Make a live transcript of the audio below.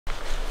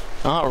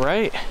All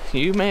right,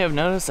 you may have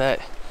noticed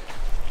that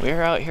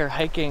we're out here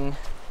hiking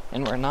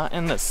and we're not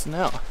in the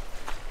snow.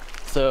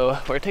 So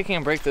we're taking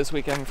a break this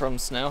weekend from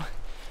snow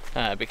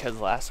because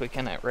last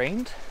weekend it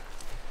rained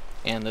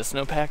and the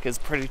snowpack is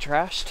pretty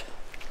trashed.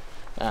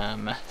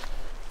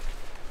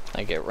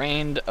 Like it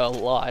rained a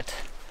lot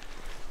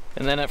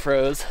and then it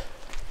froze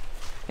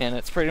and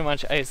it's pretty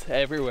much ice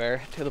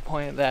everywhere to the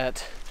point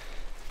that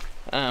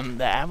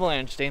the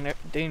avalanche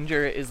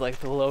danger is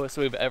like the lowest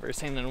we've ever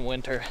seen in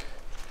winter,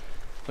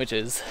 which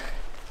is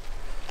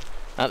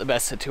not the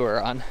best to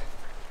tour on.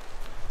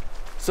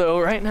 So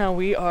right now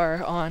we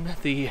are on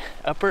the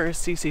upper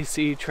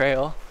CCC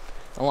Trail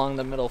along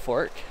the Middle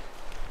Fork,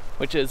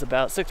 which is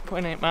about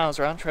 6.8 miles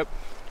round trip,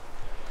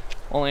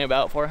 only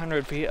about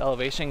 400 feet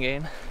elevation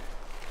gain.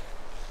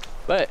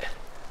 But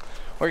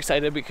we're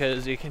excited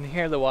because you can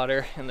hear the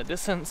water in the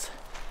distance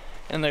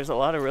and there's a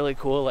lot of really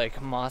cool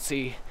like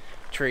mossy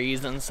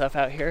trees and stuff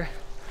out here.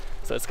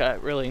 So it's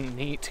got really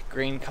neat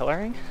green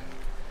coloring.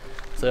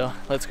 So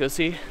let's go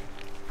see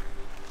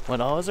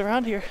what all is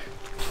around here.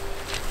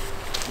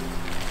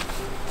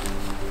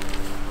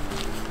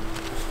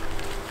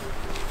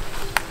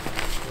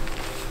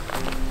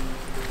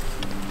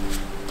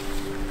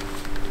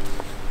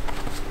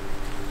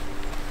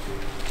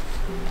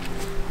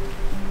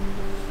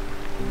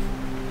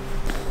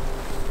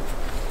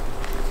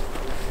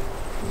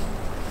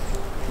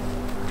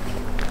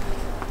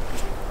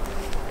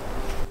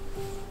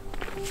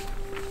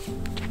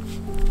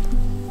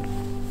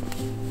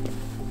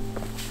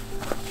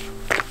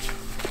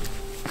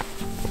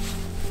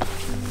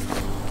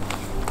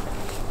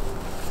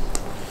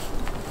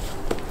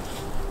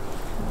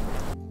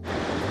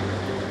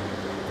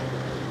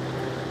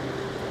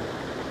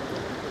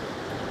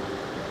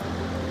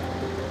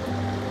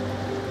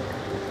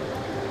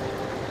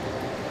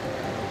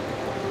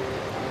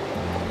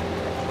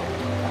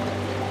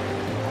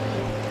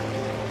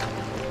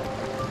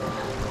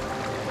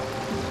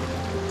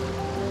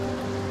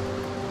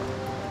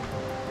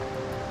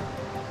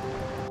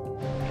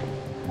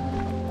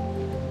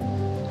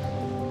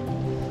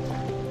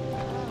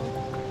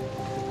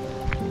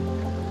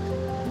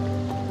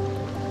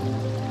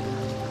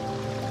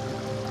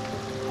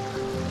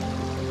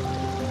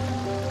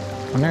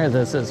 I wonder if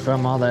this is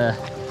from all the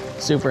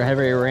super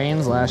heavy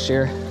rains last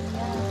year.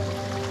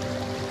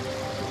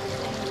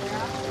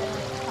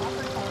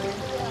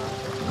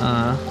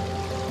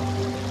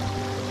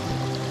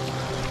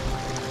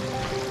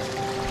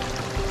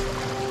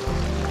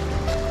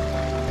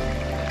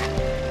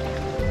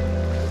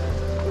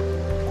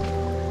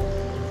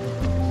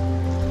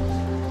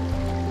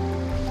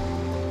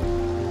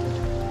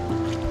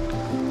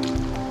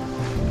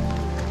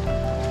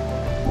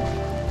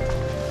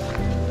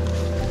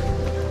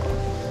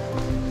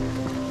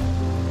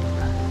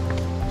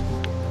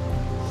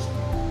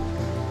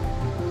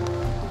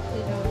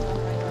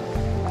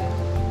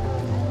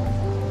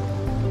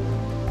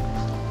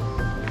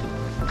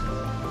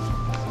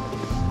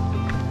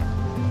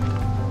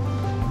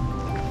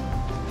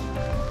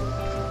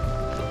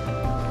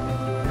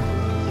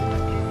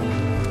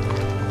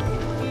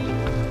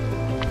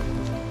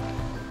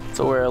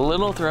 So we're a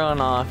little thrown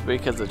off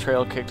because the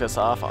trail kicked us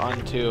off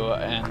onto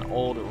an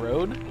old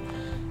road,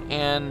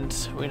 and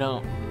we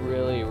don't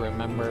really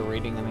remember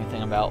reading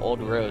anything about old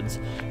roads,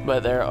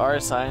 but there are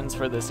signs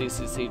for the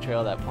CCC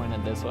Trail that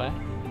pointed this way.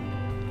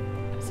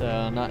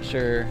 So not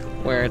sure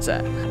where it's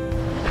at.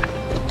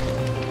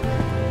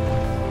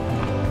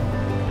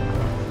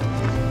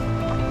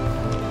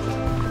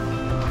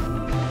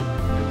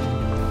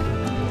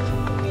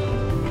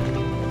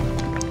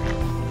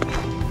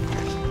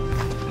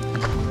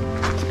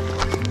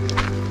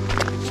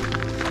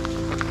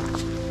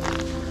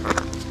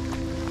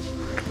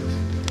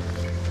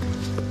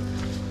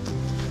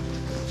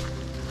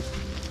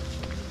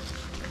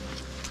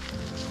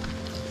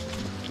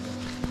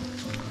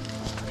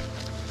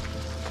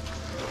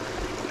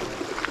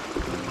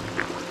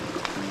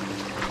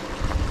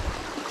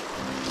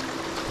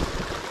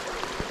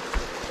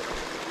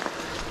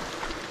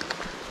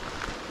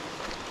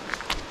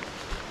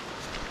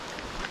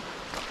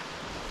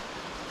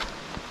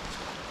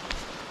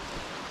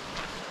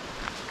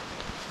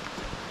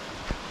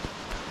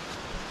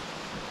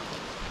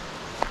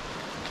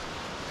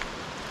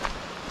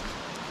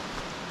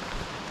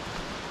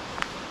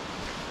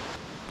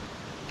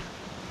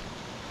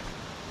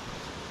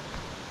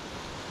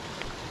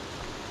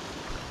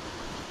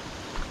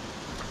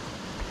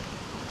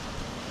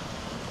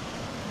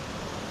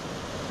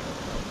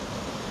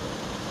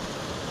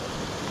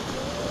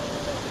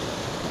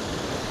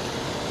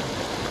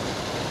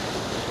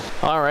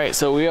 All right,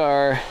 so we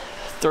are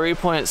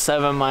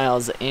 3.7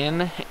 miles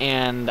in,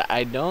 and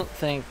I don't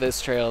think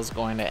this trail is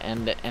going to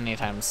end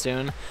anytime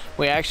soon.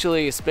 We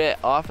actually spit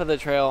off of the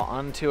trail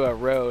onto a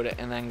road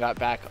and then got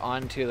back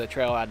onto the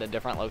trail at a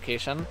different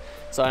location.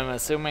 So I'm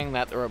assuming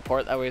that the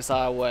report that we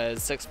saw was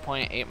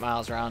 6.8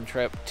 miles round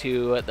trip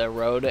to the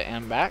road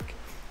and back,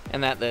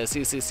 and that the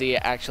CCC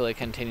actually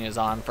continues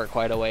on for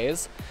quite a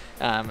ways.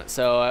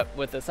 So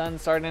with the sun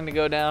starting to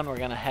go down, we're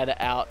gonna head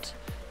out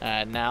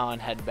now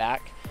and head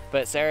back.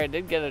 But Sarah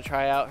did get to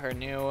try out her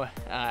new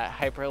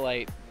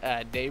Hyperlight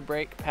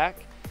Daybreak pack,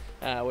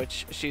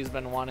 which she's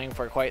been wanting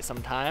for quite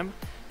some time,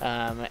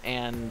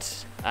 and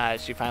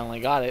she finally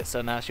got it,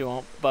 so now she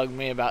won't bug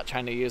me about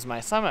trying to use my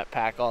Summit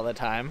pack all the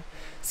time.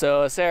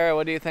 So Sarah,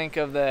 what do you think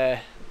of the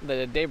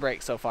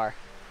Daybreak so far?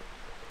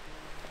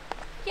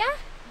 Yeah,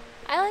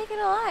 I like it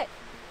a lot.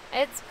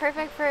 It's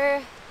perfect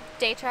for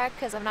day trek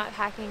because I'm not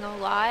packing a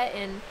lot,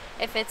 and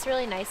it fits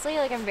really nicely.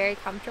 Like, I'm very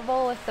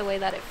comfortable with the way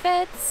that it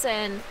fits,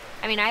 and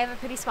I mean, I have a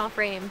pretty small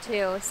frame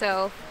too,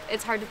 so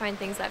it's hard to find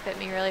things that fit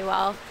me really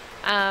well.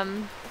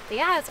 But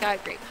yeah, it's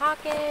got great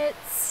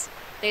pockets.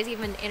 There's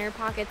even inner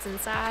pockets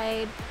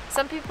inside.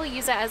 Some people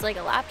use it as like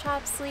a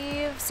laptop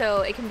sleeve,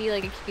 so it can be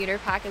like a commuter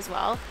pack as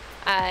well.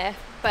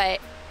 But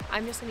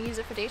I'm just gonna use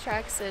it for day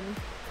treks, and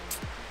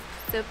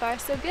so far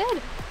so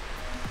good.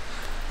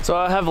 So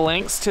I'll have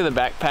links to the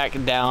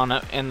backpack down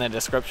in the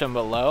description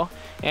below,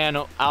 and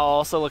I'll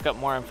also look up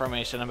more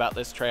information about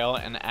this trail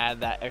and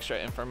add that extra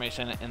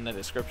information in the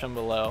description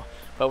below.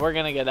 But we're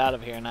gonna get out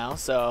of here now,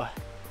 so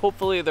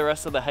hopefully the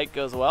rest of the hike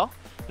goes well,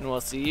 and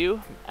we'll see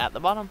you at the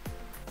bottom.